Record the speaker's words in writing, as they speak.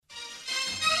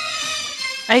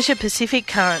Asia Pacific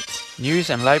Currents. News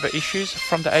and labour issues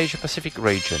from the Asia Pacific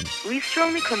region. We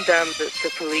strongly condemn the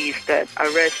police that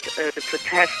arrest the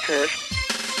protesters.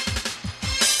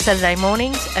 Saturday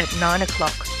mornings at 9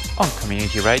 o'clock. On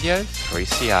Community Radio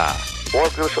 3CR.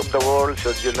 Workers of the world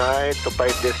should unite to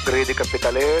fight this greedy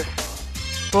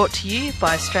capitalists. Brought to you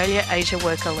by Australia Asia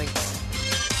Worker Links.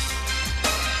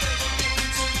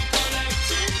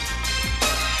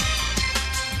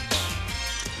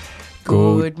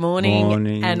 Good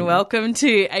morning and welcome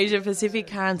to Asia Pacific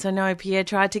Currents. I know Pierre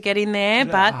tried to get in there,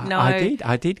 but no.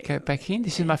 I did go back in.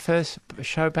 This is my first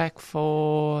show back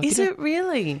for... Is it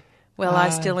really? Well, I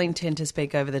still intend to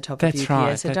speak over the top of you, Pierre,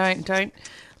 right. so don't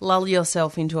lull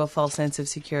yourself into a false sense of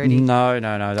security. No,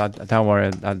 don't worry.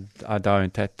 I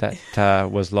don't. That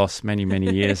was lost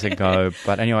many years ago.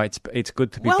 But anyway, it's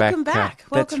good to be Welcome back.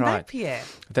 Welcome back, Pierre.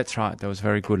 That's right. That was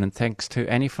very good. And thanks to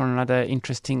Annie for another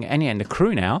interesting... Annie and the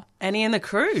crew now. Annie and the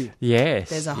crew. Yes.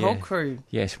 There's a whole crew.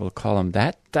 Yes, we'll call them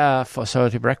that for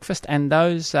Salty Breakfast. And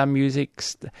those music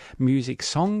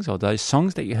songs, or those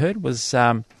songs that you heard, was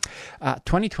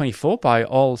 2024 by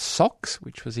All Socks,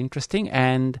 which was interesting,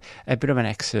 and a bit of an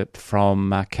excerpt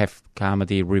from Kef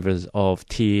Comedy Rivers of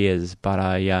Tears, but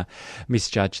I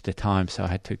misjudged the time, so I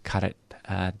had to cut it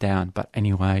down. But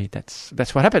anyway, that's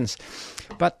what happens.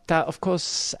 But of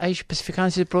course, Asia Pacific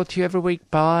Currents is brought to you every week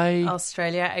by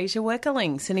Australia Asia Worker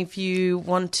Links. And if you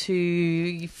want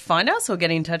to find us or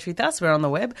get in touch with us, we're on the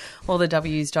web,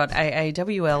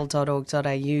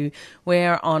 allthews.aawl.org.au.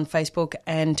 We're on Facebook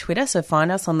and Twitter, so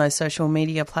find us on those social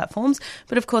media platforms.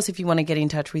 But of course, if you want to get in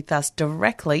touch with us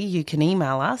directly, you can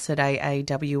email us at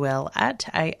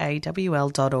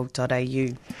aawl@aawl.org.au.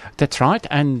 That's right,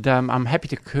 and I'm happy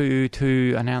to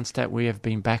announce that we have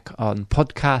been back on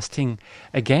podcasting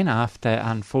again after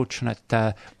unfortunate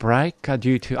break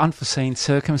due to unforeseen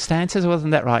circumstances.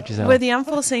 Wasn't that right, Giselle? Were the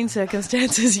unforeseen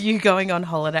circumstances you going on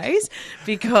holidays?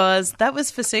 Because that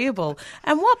was foreseeable.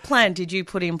 And what plan did you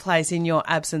put in place in your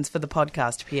absence for the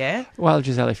podcast, Pierre? Well,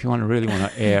 Giselle, if you really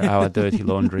want to air our dirty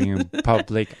laundry in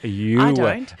public, you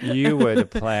were the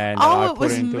plan. Oh, it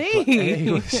was me.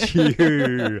 It was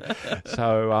you.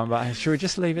 So should we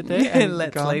just leave it there?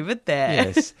 Let's leave it there.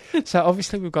 Yes. So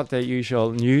obviously we've got the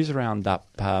usual news roundup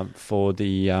for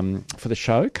the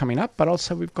show coming up, but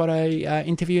also we've got a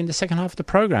interview in the second half of the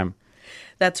program.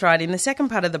 That's right. In the second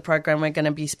part of the program, we're going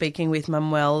to be speaking with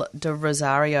Manuel de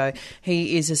Rosario.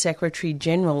 He is a Secretary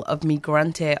General of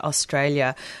Migrante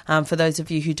Australia. For those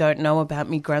of you who don't know about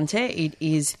Migrante, it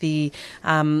is the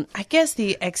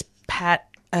expat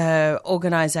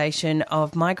organisation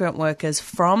of migrant workers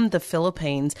from the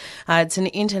Philippines. It's an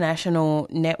international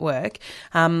network.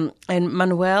 And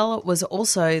Manuel was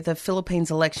also the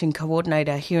Philippines election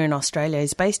coordinator here in Australia.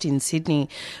 He's based in Sydney.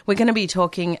 We're going to be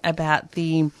talking about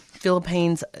the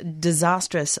Philippines'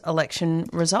 disastrous election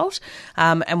result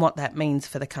and what that means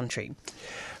for the country.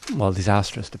 Well,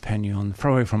 disastrous depending on,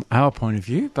 probably from our point of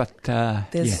view, but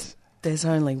yes. There's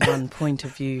only one point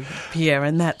of view, Pierre,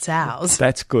 and that's ours.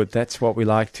 That's good. That's what we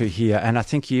like to hear. And I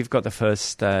think you've got the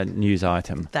first news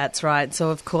item. That's right.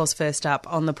 So, of course, first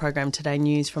up on the program today,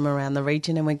 news from around the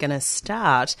region, and we're going to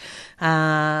start...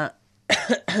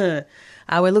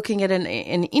 we're looking at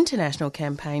an international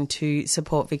campaign to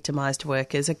support victimised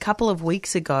workers. A couple of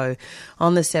weeks ago,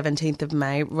 on the 17th of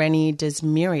May, Reni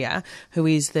Desmiria, who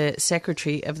is the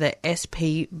secretary of the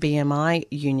SPBMI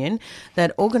union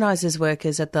that organises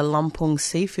workers at the Lampung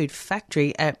seafood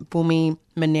factory at Bumi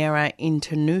Minera in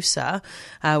Tenusa,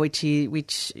 which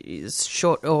is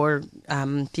short, or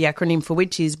the acronym for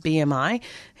which is BMI,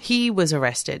 he was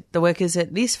arrested. The workers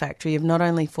at this factory have not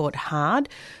only fought hard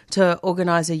to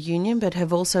organise a union, but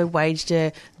have also waged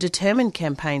a determined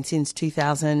campaign since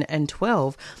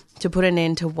 2012 to put an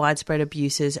end to widespread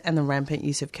abuses and the rampant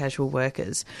use of casual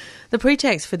workers. The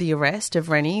pretext for the arrest of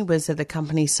Reni was that the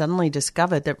company suddenly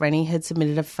discovered that Reni had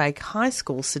submitted a fake high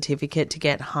school certificate to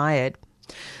get hired.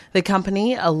 The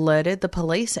company alerted the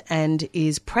police and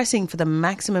is pressing for the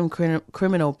maximum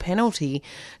criminal penalty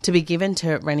to be given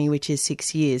to Reni, which is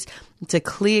 6 years. It's a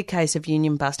clear case of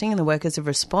union busting, and the workers have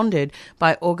responded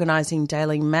by organising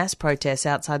daily mass protests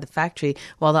outside the factory,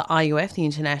 while the IUF, the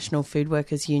International Food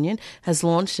Workers Union, has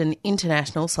launched an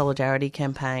international solidarity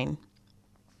campaign.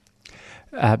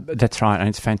 That's right, and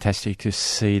it's fantastic to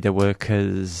see the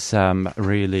workers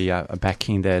really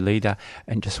backing their leader.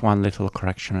 And just one little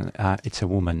correction, it's a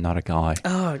woman, not a guy.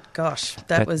 Oh, gosh,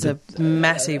 that was a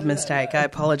massive mistake. I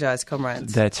apologise,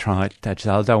 comrades. That's right,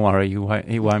 Giselle. Don't worry,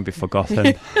 he won't be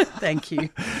forgotten. Thank you.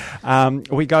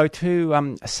 We go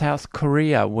to South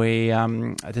Korea, where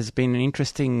there's been an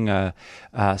interesting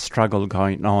struggle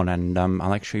going on, and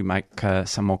I'll actually make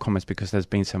some more comments because there's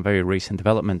been some very recent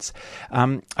developments.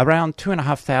 Around 2,500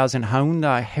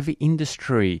 Hyundai heavy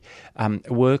industry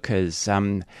workers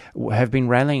have been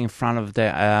rallying in front of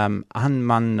the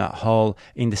Hanman Hall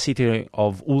in the city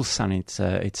of Ulsan.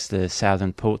 It's the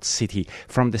southern port city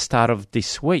from the start of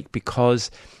this week because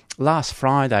last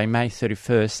Friday, May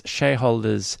 31st,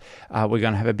 shareholders were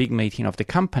going to have a big meeting of the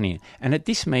company. And at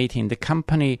this meeting, the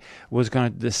company was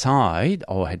going to decide,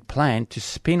 or had planned, to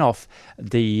spin off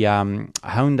the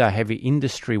Hyundai heavy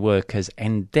industry workers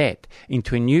and debt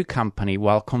into a new company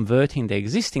while converting the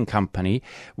existing company,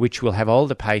 which will have all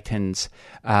the patents,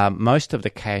 most of the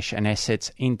cash and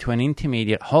assets, into an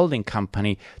intermediate holding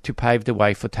company to pave the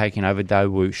way for taking over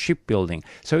Daewoo Shipbuilding.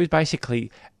 So it was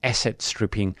basically asset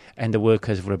stripping, and the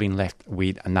workers would have been left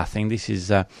with nothing. This is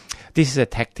a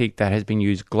tactic that has been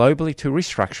used globally to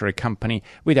restructure a company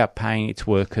without paying its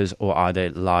workers or other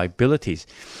liabilities.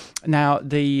 Now,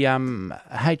 the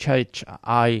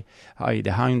HHI,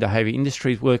 the Hyundai Heavy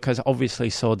Industries workers,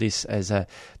 obviously saw this as a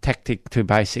tactic to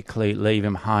basically leave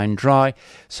them high and dry.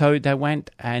 So they went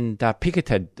and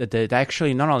picketed. They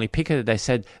actually not only picketed, they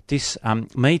said this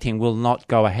meeting will not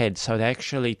go ahead. So they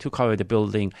actually took over the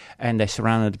building and they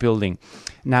surrounded the building.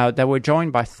 Now, they were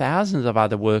joined by thousands of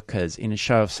other workers in a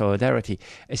show of solidarity,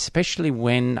 especially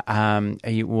when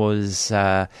it was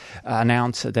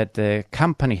announced that the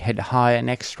company had hired an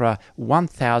extra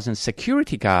 1,000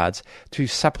 security guards to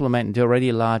supplement the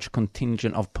already large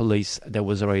contingent of police that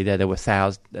was already there. There were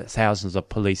thousands of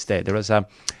police there. There was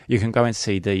you can go and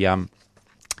see the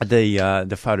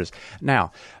photos.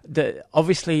 Now,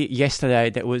 obviously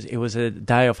yesterday it was a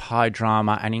day of high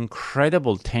drama and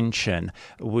incredible tension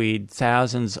with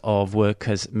thousands of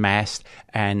workers massed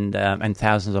and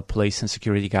thousands of police and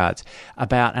security guards.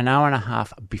 About an hour and a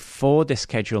half before the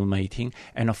scheduled meeting,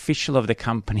 an official of the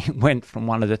company went from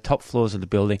one of the top floors of the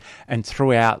building and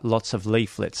threw out lots of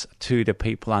leaflets to the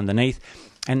people underneath.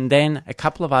 And then a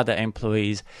couple of other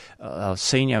employees,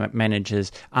 senior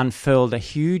managers, unfurled a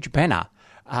huge banner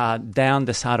down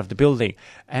the side of the building,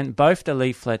 and both the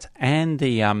leaflets and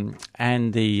the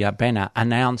banner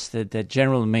announced that the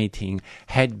general meeting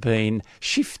had been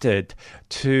shifted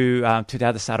to the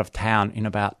other side of town in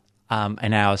about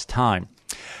an hour's time.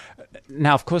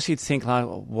 Now, of course, you'd think, like,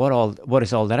 what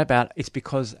is all that about? It's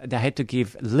because they had to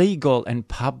give legal and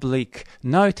public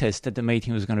notice that the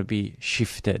meeting was going to be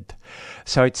shifted.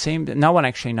 So it seemed no one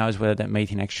actually knows whether that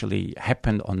meeting actually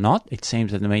happened or not. It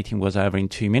seems that the meeting was over in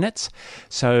 2 minutes.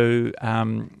 So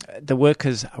the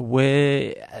workers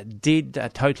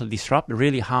did totally disrupt,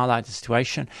 really highlight the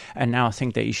situation. And now I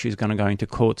think the issue is going to go into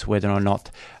courts whether or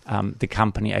not the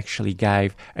company actually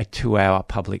gave a 2-hour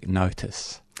public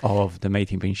notice of the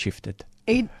meeting being shifted.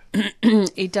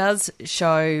 It does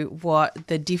show what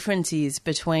the difference is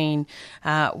between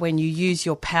when you use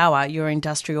your power, your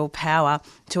industrial power,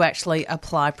 to actually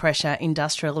apply pressure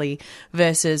industrially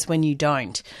versus when you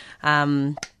don't.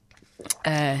 No,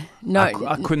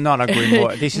 I could not agree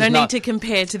more. This no is need to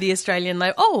compare to the Australian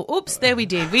level. Oh, oops, there we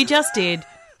did. We just did.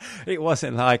 It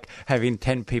wasn't like having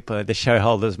 10 people at the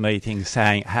shareholders meeting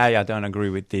saying, hey, I don't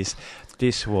agree with this.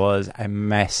 This was a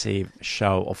massive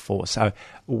show of force. So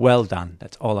well done.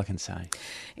 That's all I can say.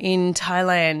 In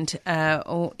Thailand,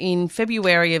 in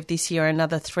February of this year,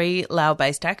 another 3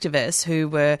 Lao-based activists who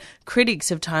were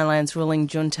critics of Thailand's ruling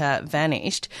junta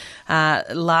vanished.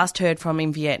 Last heard from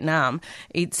in Vietnam.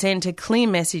 It sent a clear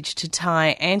message to Thai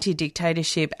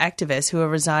anti-dictatorship activists who are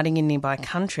residing in nearby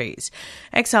countries.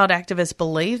 Exiled activists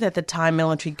believe that the Thai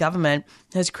military government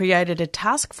has created a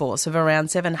task force of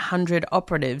around 700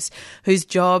 operatives whose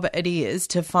job it is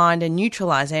to find and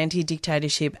neutralise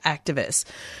anti-dictatorship activists.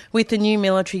 With the new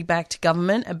military-backed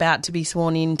government about to be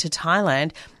sworn into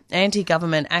Thailand,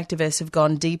 anti-government activists have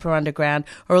gone deeper underground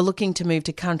or are looking to move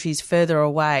to countries further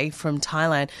away from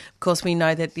Thailand. Of course, we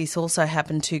know that this also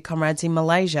happened to comrades in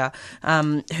Malaysia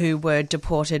who were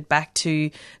deported back to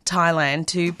Thailand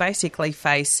to basically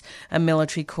face a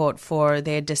military court for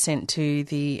their dissent to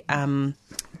the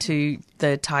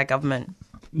Thai government.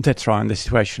 That's right, and the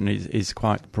situation is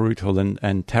quite brutal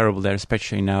and terrible there,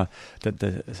 especially now that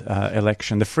the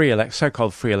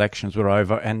so-called free elections were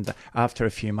over, and after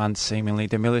a few months, seemingly,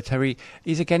 the military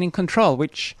is again in control,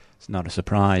 which It's not a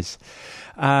surprise.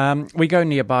 We go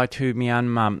nearby to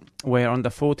Myanmar, where on the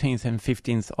 14th and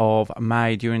 15th of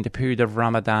May, during the period of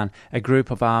Ramadan, a group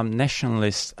of armed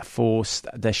nationalists forced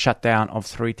the shutdown of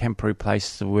 3 temporary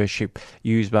places of worship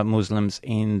used by Muslims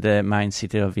in the main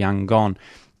city of Yangon.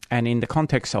 And in the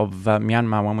context of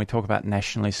Myanmar, when we talk about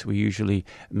nationalists, we usually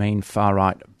mean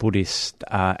far-right Buddhist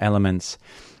elements.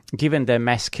 Given the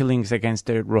mass killings against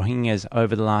the Rohingyas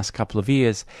over the last couple of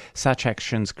years, such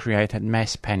actions created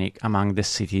mass panic among the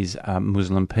city's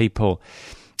Muslim people.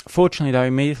 Fortunately, though,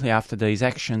 immediately after these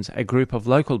actions, a group of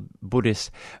local Buddhists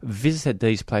visited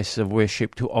these places of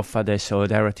worship to offer their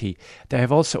solidarity. They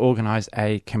have also organised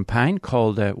a campaign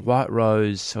called the White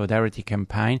Rose Solidarity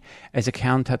Campaign as a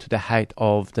counter to the hate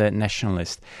of the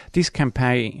nationalists. This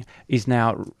campaign is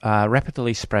now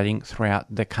rapidly spreading throughout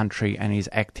the country and is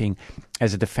acting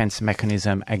as a defence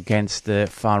mechanism against the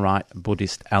far-right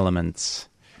Buddhist elements.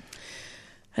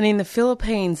 And in the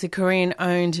Philippines, the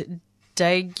Korean-owned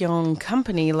Daegyong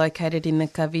company located in the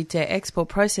Cavite export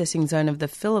processing zone of the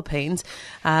Philippines.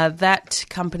 That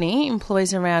company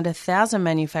employs around 1,000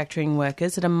 manufacturing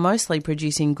workers that are mostly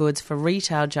producing goods for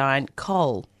retail giant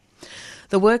Cole.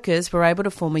 The workers were able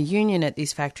to form a union at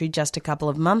this factory just a couple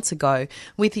of months ago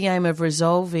with the aim of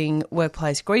resolving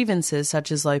workplace grievances such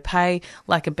as low pay,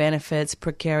 lack of benefits,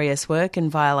 precarious work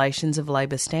and violations of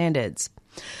labour standards.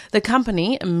 The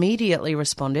company immediately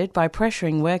responded by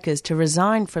pressuring workers to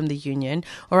resign from the union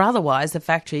or otherwise the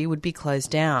factory would be closed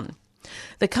down.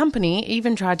 The company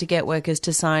even tried to get workers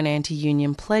to sign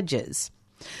anti-union pledges.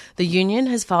 The union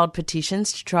has filed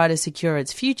petitions to try to secure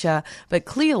its future, but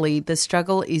clearly the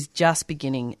struggle is just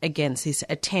beginning against this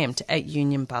attempt at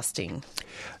union busting.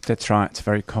 That's right. It's a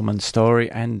very common story.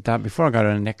 And before I go to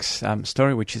the next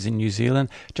story, which is in New Zealand,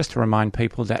 just to remind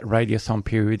people that Radiothon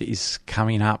period is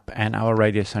coming up, and our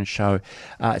Radiothon show,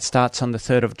 it starts on the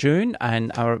 3rd of June,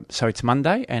 and so it's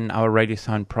Monday, and our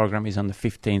Radiothon program is on the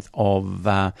 15th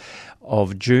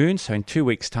of June, so in 2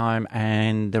 weeks' time,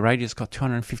 and the radio's got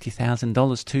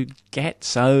 $250,000 to get,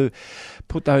 so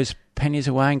put those pennies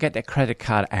away and get that credit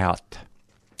card out.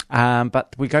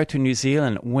 But we go to New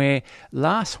Zealand, where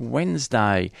last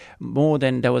Wednesday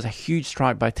there was a huge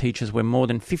strike by teachers where more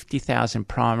than 50,000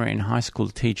 primary and high school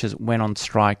teachers went on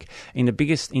strike in the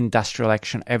biggest industrial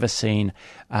action ever seen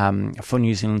for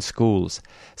New Zealand schools.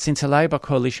 Since a Labor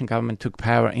coalition government took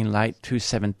power in late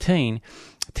 2017,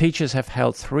 teachers have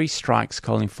held 3 strikes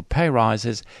calling for pay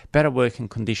rises, better working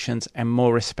conditions and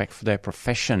more respect for their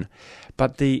profession.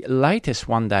 But the latest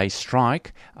one-day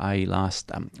strike, i.e.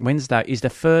 last Wednesday, is the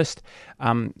first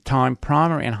time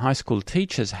primary and high school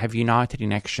teachers have united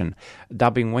in action,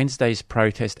 dubbing Wednesday's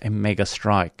protest a mega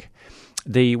strike.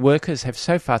 The workers have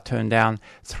so far turned down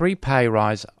 3 pay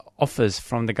rise offers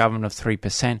from the government of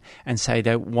 3% and say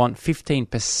they want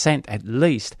 15% at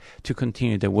least to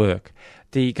continue their work.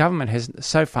 The government has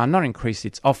so far not increased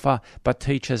its offer, but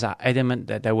teachers are adamant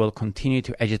that they will continue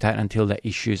to agitate until the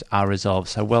issues are resolved.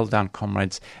 So well done,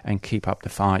 comrades, and keep up the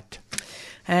fight.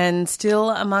 And still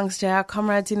amongst our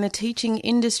comrades in the teaching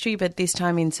industry, but this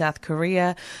time in South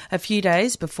Korea, a few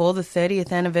days before the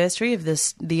 30th anniversary of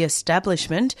the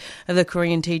establishment of the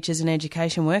Korean Teachers and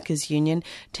Education Workers Union,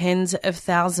 tens of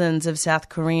thousands of South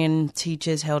Korean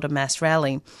teachers held a mass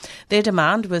rally. Their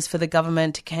demand was for the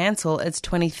government to cancel its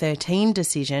 2013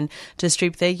 decision to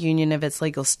strip their union of its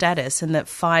legal status and that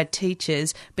fired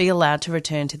teachers be allowed to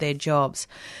return to their jobs.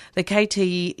 The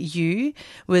KTU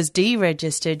was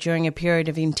deregistered during a period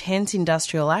of intense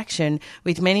industrial action,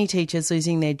 with many teachers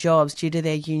losing their jobs due to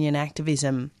their union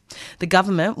activism. The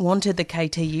government wanted the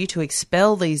KTU to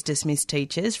expel these dismissed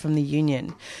teachers from the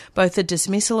union. Both the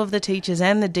dismissal of the teachers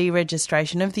and the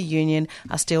deregistration of the union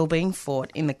are still being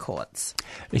fought in the courts.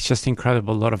 It's just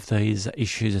incredible, a lot of these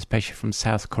issues, especially from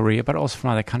South Korea, but also from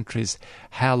other countries,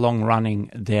 how long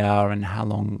running they are and how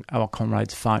long our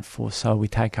comrades fight for. So we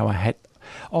take our hat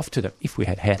off to them, if we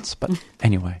had hats, but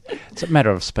anyway, it's a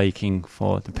matter of speaking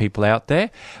for the people out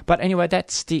there. But anyway,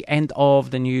 that's the end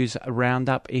of the news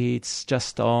roundup. It's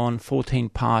just on 14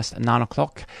 past 9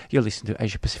 o'clock. You're listening to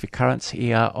Asia Pacific Currents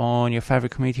here on your favourite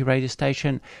community radio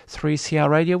station, 3CR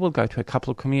Radio. We'll go to a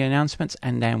couple of community announcements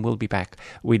and then we'll be back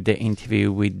with the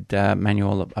interview with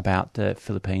Manuel about the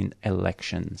Philippine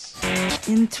elections.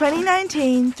 In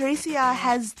 2019, 3CR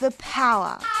has the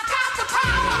power.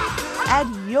 Add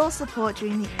your support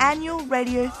during the annual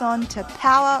Radiothon to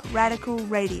Power Radical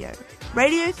Radio.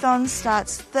 Radiothon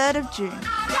starts 3rd of June.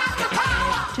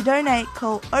 To donate,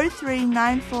 call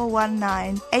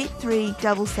 039419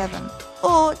 8377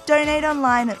 or donate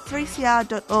online at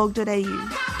 3cr.org.au.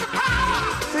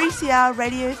 3CR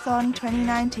Radiothon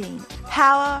 2019.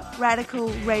 Power Radical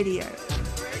Radio.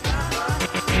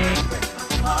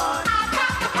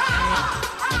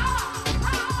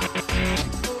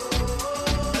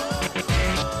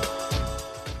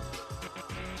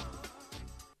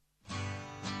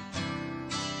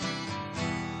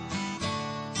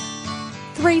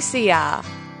 3CR,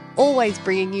 always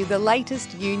bringing you the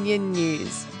latest union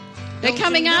news. They're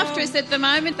coming after us at the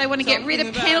moment. They want to get rid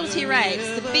of penalty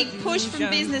rates, the big push from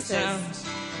businesses.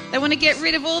 They want to get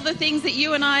rid of all the things that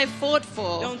you and I have fought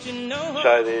for.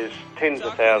 So there's tens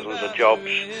of thousands of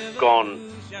jobs gone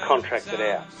contracted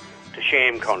out to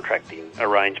sham contracting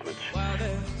arrangements.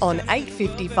 On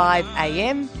 8:55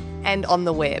 AM and on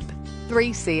the web,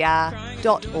 3cr.org.au.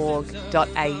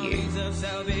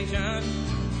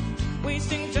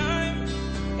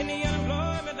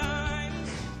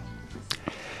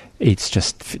 It's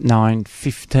just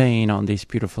 9:15 on this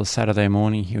beautiful Saturday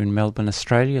morning here in Melbourne,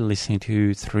 Australia, listening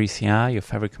to 3CR, your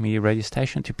favourite community radio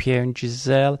station, to Pierre and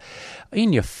Giselle,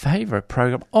 in your favourite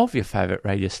program of your favourite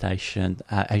radio station,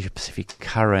 Asia Pacific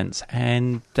Currents.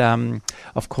 And,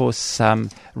 of course,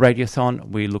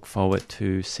 Radiothon, we look forward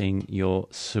to seeing your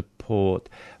support.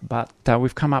 But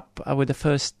we've come up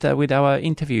with our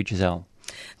interview, Giselle.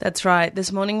 That's right.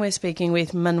 This morning we're speaking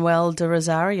with Manuel de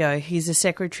Rosario. He's the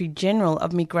Secretary General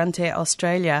of Migrante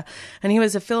Australia, and he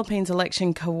was a Philippines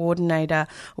election coordinator.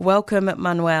 Welcome,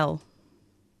 Manuel.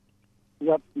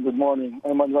 Yep, good morning.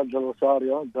 I'm Manuel de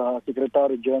Rosario, the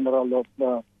Secretary General of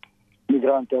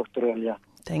Migrante Australia.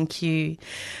 Thank you.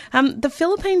 The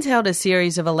Philippines held a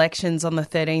series of elections on the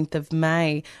 13th of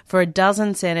May for a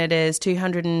dozen senators,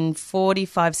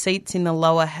 245 seats in the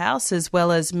lower house, as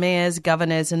well as mayors,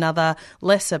 governors and other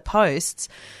lesser posts.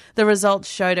 The results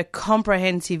showed a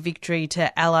comprehensive victory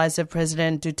to allies of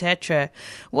President Duterte.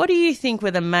 What do you think were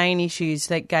the main issues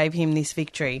that gave him this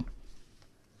victory?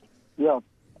 Yeah.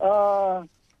 The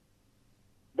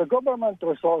government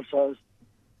resources,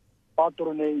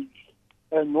 patronage,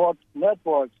 and what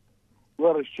networks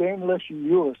were shamelessly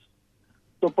used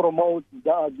to promote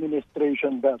the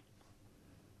administration best.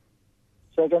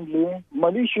 Secondly,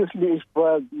 maliciously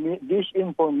spread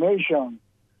disinformation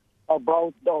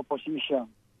about the opposition.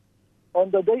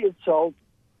 On the day itself,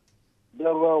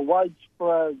 there were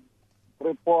widespread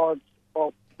reports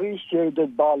of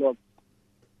pre-shaded ballots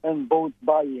and vote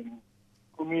buying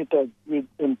committed with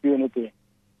impunity.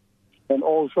 And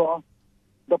also,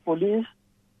 the police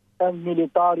and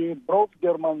military broke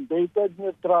their mandated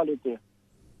neutrality.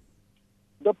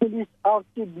 The police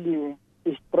actively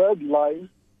spread lies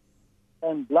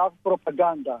and black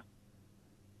propaganda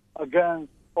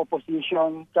against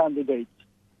opposition candidates,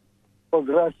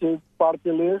 Progressive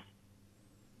Party List,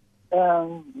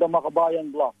 and the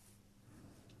Makabayan Bloc,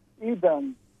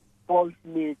 even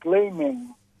falsely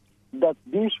claiming that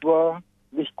these were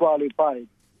disqualified.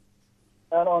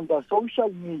 And on the social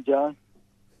media,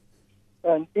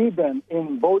 and even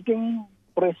in voting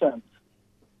precincts,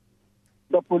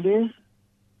 the police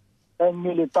and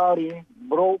military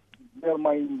broke their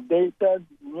mandated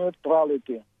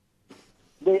neutrality.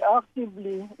 They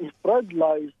actively spread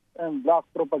lies and black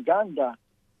propaganda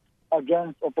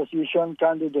against opposition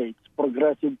candidates,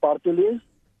 Progressive Party List,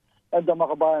 and the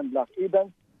Makabayan Bloc,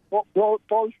 even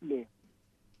falsely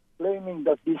claiming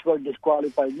that these were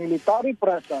disqualified. Military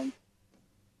presence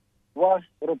was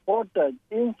reported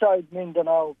inside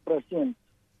Mindanao precinct.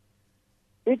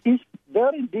 It is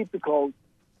very difficult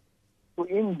to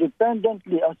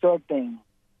independently ascertain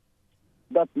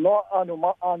that no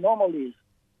anomalies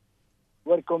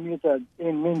were committed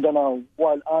in Mindanao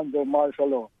while under martial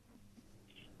law.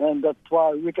 And that's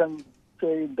why we can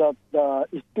say that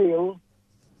still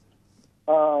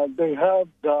they have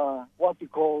what we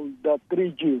call the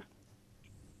 3 Gs,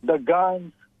 the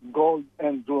guns, gold,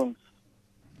 and drones.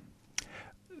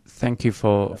 Thank you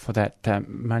for that,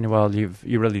 Manuel.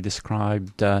 You really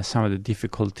described some of the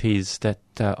difficulties that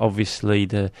obviously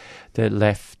the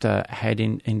left had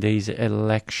in these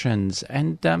elections.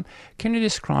 And can you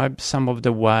describe some of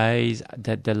the ways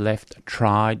that the left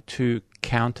tried to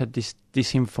counter this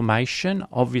disinformation?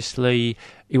 Obviously,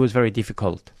 it was very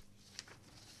difficult.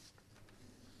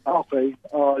 Okay,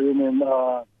 you mean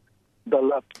the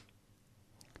left?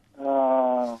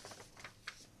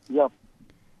 Yep.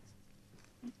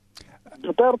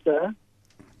 Duterte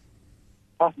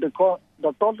has the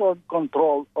total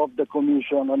control of the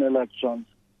Commission on Elections,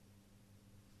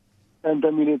 and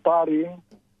the military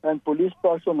and police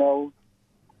personnel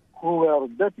who were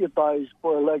deputized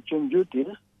for election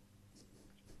duties,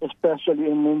 especially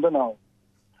in Mindanao,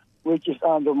 which is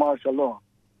under martial law,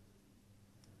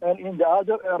 and in the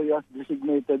other areas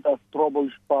designated as trouble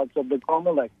spots of the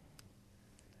COMELEC,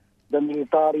 the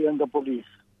military and the police.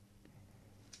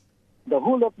 The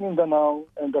whole of Mindanao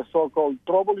and the so-called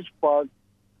trouble spots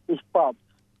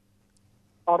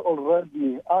are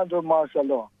already under martial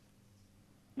law.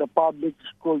 The public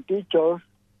school teachers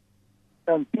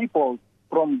and people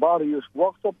from various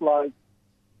walks of life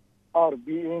are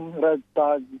being red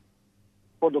tagged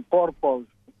for the purpose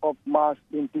of mass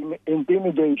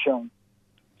intimidation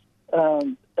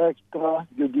and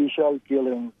extrajudicial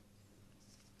killings.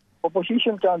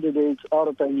 Opposition candidates are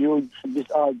at a huge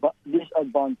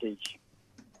disadvantage.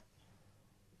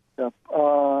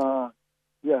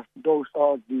 Yes, those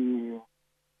are the...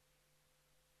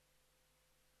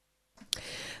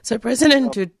 So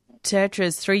President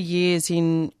Duterte's 3 years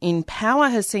in power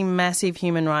has seen massive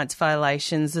human rights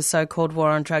violations, the so-called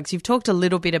war on drugs. You've talked a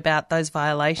little bit about those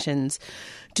violations.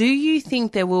 Do you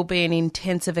think there will be an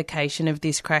intensification of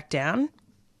this crackdown?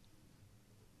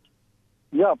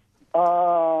 Yeah,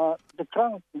 the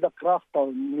crackdown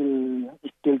will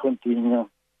still continue.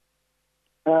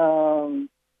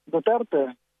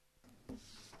 Duterte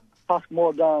has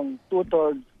more than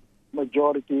two-thirds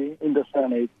majority in the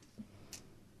Senate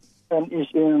and is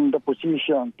in the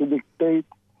position to dictate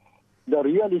the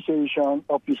realization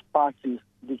of his fascist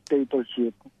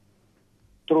dictatorship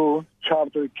through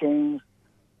charter change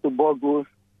to bogus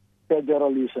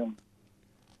federalism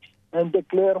and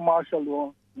declare martial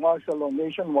law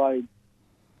nationwide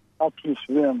at his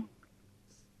whim.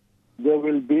 There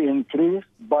will be increased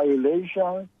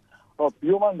violations of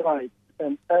human rights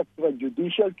and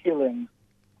extrajudicial killings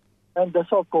and the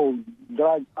so-called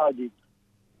drug addicts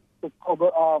to cover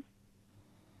up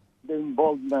the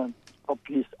involvement of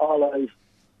his allies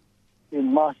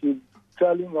in massive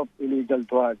selling of illegal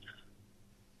drugs.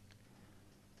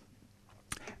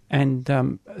 And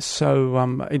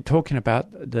in talking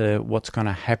about what's going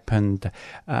to happen,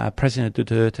 President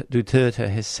Duterte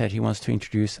has said he wants to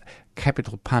introduce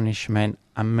capital punishment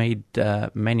amid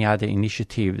many other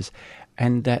initiatives,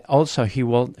 and that also he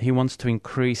wants to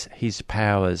increase his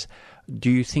powers.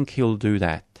 Do you think he'll do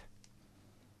that?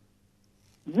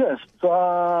 Yes,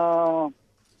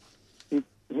 he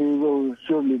will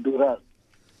surely do that.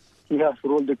 He has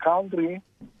ruled the country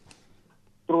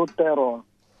through terror,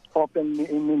 openly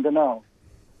in Mindanao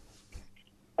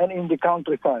and in the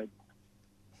countryside,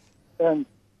 and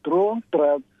through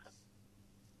threats,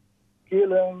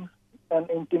 killings, and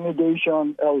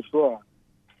intimidation elsewhere.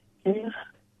 His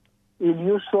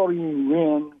illusory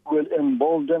win will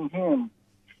embolden him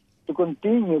to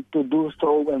continue to do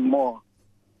so and more.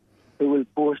 He will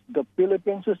push the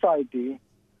Philippine society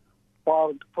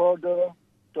further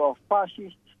to a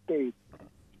fascist state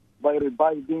by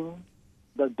reviving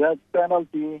the death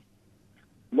penalty,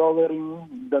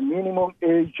 lowering the minimum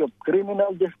age of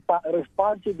criminal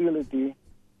responsibility,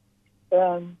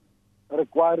 and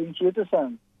requiring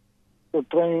citizens to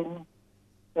train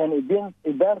and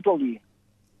eventually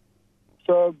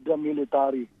serve the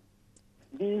military.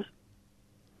 This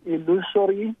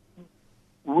illusory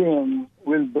win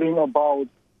will bring about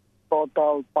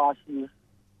total fascist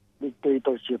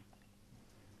dictatorship.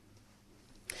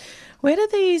 Where do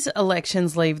these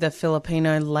elections leave the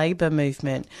Filipino labour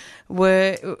movement?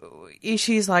 Were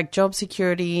issues like job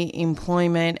security,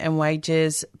 employment and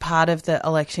wages part of the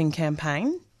election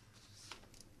campaign?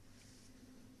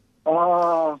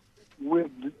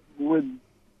 With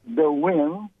the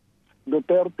win,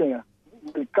 Duterte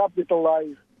will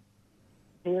capitalize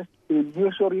his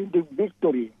illusory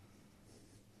victory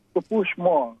to push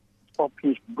more of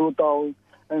his brutal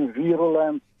and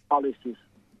virulent policies.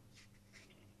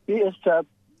 He is set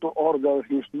to order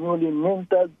his newly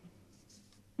minted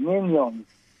minions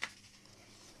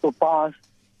to pass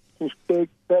his state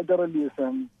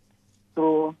federalism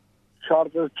through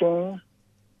charter change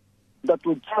that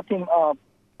would set him up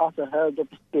as a head of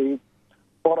state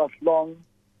for as long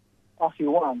as he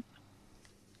wants,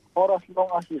 or as long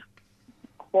as his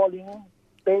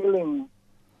failing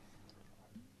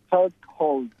health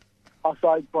holds,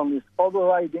 aside from his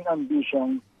overriding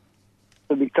ambition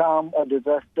to become a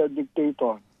detested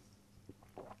dictator.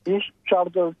 This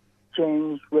charter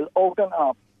change will open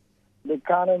up the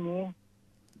economy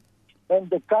and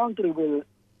the country will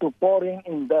to foreign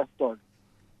investors,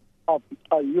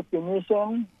 a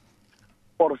euphemism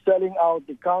for selling out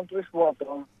the country's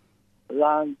water,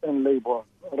 land, and labor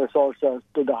resources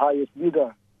to the highest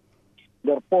bidder.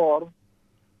 Therefore,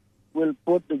 will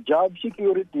put the job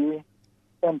security,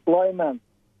 employment,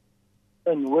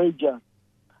 and wages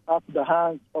at the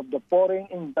hands of the foreign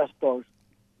investors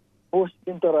whose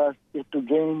interest is to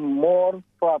gain more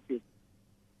profit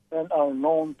and are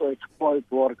known to exploit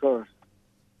workers.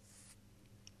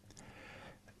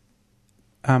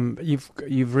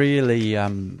 You've really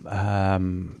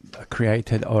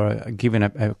created or given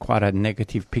quite a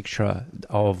negative picture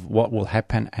of what will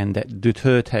happen, and that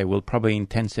Duterte will probably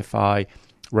intensify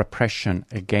repression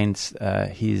against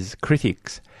his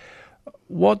critics.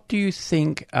 what do you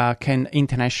think can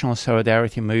international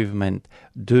solidarity movement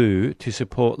do to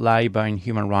support labour and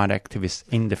human rights activists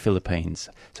in the Philippines?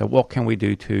 So what can we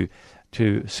do to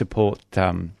support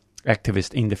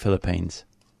activists in the Philippines?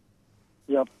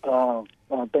 Yep,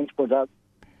 thanks for that.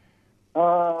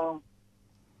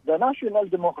 The National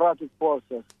Democratic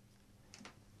Forces,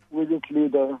 with its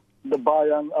leader, the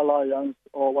Bayan Alliance,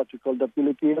 or what you call the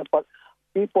Filipino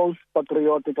People's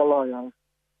Patriotic Alliance,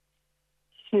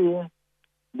 see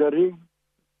the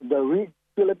rigged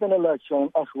Philippine election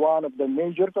as one of the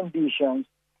major conditions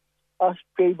as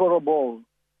favorable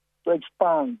to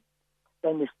expand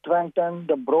and strengthen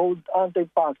the broad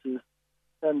anti-fascist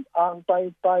and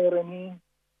anti-tyranny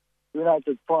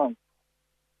united front.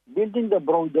 Building the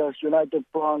broadest united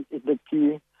front is the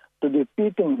key to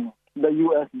defeating the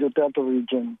U.S. Duterte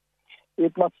regime.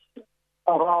 It must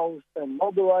arouse and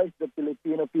mobilize the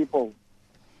Filipino people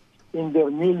in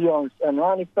their millions and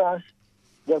manifest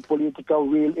their political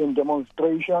will in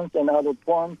demonstrations and other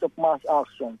forms of mass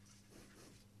action.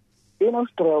 In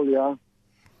Australia,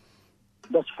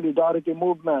 the solidarity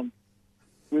movement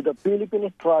with the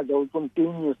Philippine struggle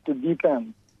continues to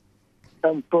deepen.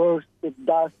 And first, it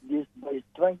does this by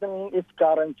strengthening its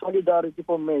current solidarity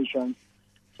formations,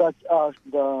 such as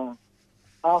the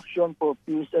Action for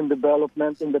Peace and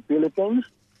Development in the Philippines,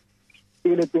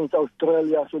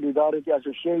 Philippines-Australia Solidarity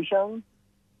Association,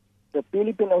 the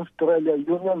Philippine-Australia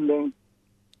Union Link,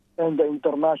 and the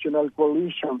International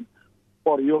Coalition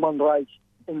for Human Rights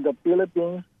in the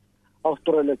Philippines,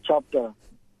 Australia chapter.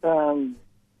 And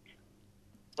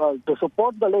to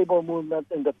support the labor movement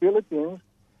in the Philippines,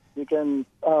 you can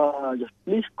just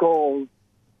please call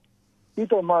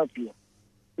Peter Murphy.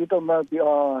 Peter Murphy,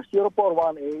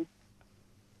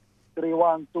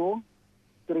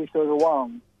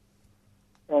 0418-312-301.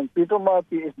 And Peter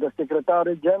Murphy is the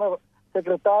Secretary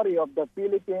of the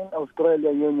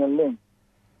Philippine-Australia Union Link.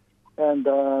 And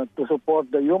to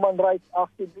support the human rights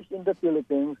activists in the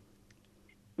Philippines,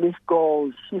 please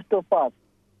call Sister Pat,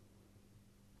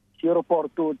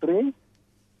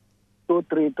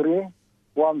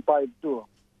 0423-233-152.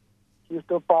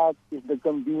 Sister Pat is the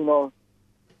convener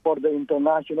for the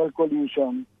International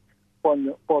Coalition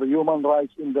for Human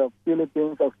Rights in the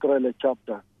Philippines, Australia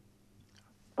chapter.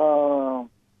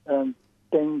 And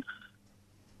thanks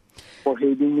for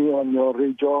having me on your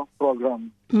radio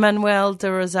program. Manuel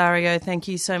de Rosario, thank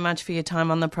you so much for your time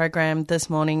on the program this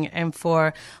morning and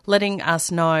for letting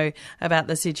us know about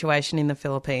the situation in the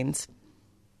Philippines.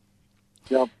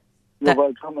 Yep, you're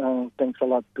welcome, and thanks a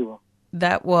lot too.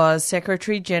 That was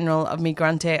Secretary-General of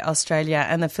Migrante Australia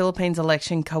and the Philippines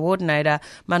Election Coordinator,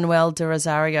 Manuel de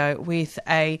Rosario, with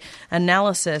an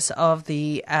analysis of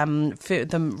the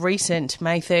recent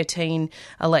May 13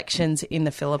 elections in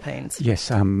the Philippines. Yes,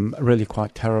 really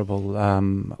quite terrible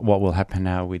what will happen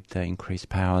now with the increased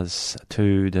powers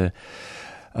to the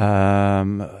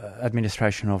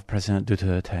administration of President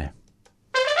Duterte.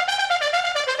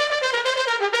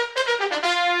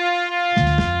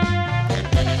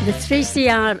 The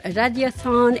 3CR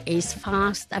Radiothon is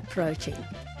fast approaching.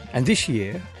 And this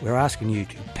year, we're asking you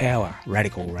to power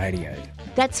Radical Radio.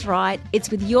 That's right.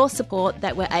 It's with your support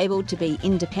that we're able to be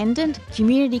independent,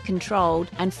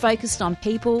 community-controlled and focused on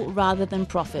people rather than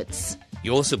profits.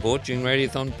 Your support during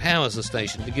Radiothon powers the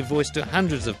station to give voice to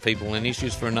hundreds of people and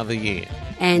issues for another year.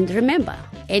 And remember,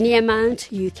 any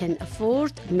amount you can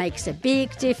afford makes a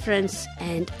big difference,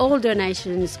 and all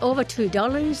donations over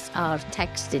 $2 are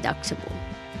tax deductible.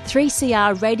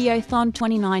 3CR Radiothon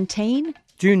 2019,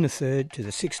 June the 3rd to the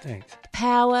 16th.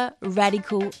 Power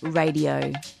Radical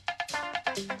Radio.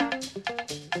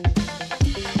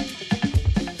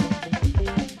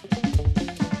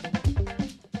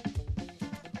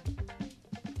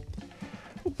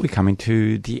 We're coming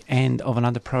to the end of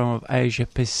another program of Asia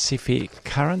Pacific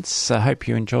Currents. I hope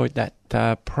you enjoyed that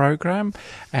program,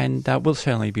 and we'll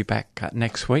certainly be back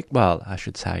next week. Well, I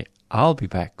should say I'll be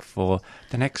back for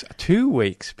the next 2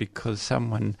 weeks because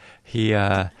someone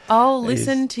here...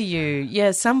 listen to you.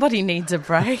 Yeah, somebody needs a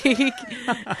break.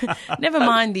 Never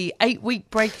mind the 8-week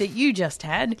break that you just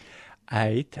had.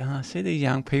 8. See these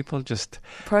young people just...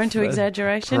 Prone to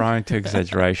exaggeration? Prone to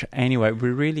exaggeration. Anyway, we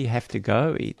really have to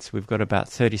go. We've got about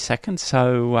 30 seconds.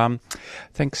 So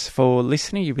thanks for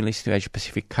listening. You've been listening to Asia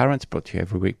Pacific Currents, brought to you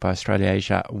every week by Australia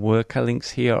Asia Worker.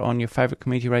 Links here on your favourite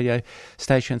community radio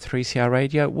station, 3CR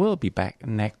Radio. We'll be back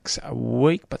next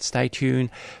week, but stay tuned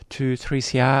to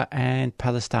 3CR and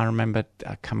Palestine Remembered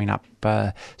coming up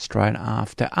straight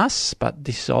after us. But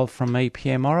this is all from me,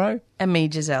 Pierre Morrow. And me,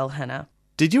 Giselle Hanna.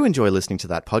 Did you enjoy listening to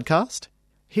that podcast?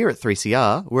 Here at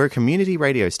 3CR, we're a community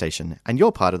radio station and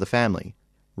you're part of the family.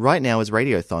 Right now is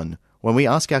Radiothon, when we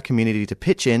ask our community to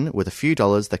pitch in with a few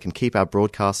dollars that can keep our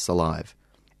broadcasts alive.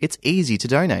 It's easy to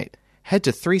donate. Head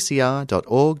to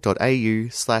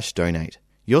 3cr.org.au/donate.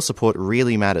 Your support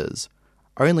really matters.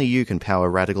 Only you can power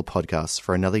Radical Podcasts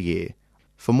for another year.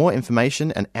 For more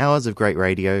information and hours of great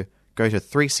radio, go to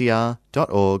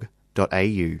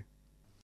 3cr.org.au.